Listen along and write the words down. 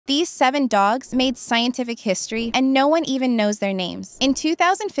These 7 dogs made scientific history, and no one even knows their names. In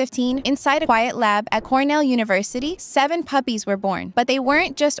 2015, inside a quiet lab at Cornell University, 7 puppies were born. But they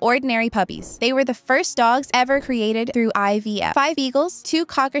weren't just ordinary puppies. They were the first dogs ever created through IVF. 5 beagles, 2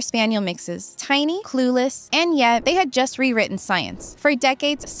 Cocker Spaniel mixes. Tiny, clueless, and yet they had just rewritten science. For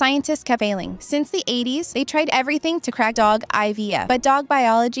decades, scientists kept failing. Since the 80s, they tried everything to crack dog IVF. But dog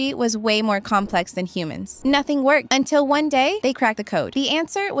biology was way more complex than humans. Nothing worked until one day they cracked the code. The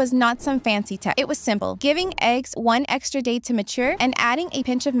answer was not some fancy tech. It was simple: giving eggs 1 extra day to mature and adding a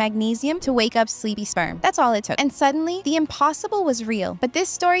pinch of magnesium to wake up sleepy sperm. That's all it took. And suddenly, the impossible was real. But this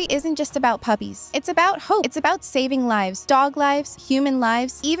story isn't just about puppies. It's about hope. It's about saving lives, dog lives, human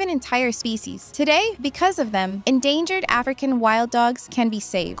lives, even entire species. Today, because of them, endangered African wild dogs can be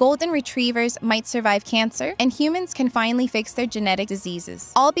saved. Golden retrievers might survive cancer, and humans can finally fix their genetic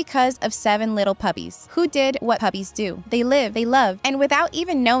diseases. All because of 7 little puppies who did what puppies do. They live, they love, and without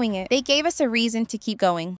even knowing it, they gave us a reason to keep going.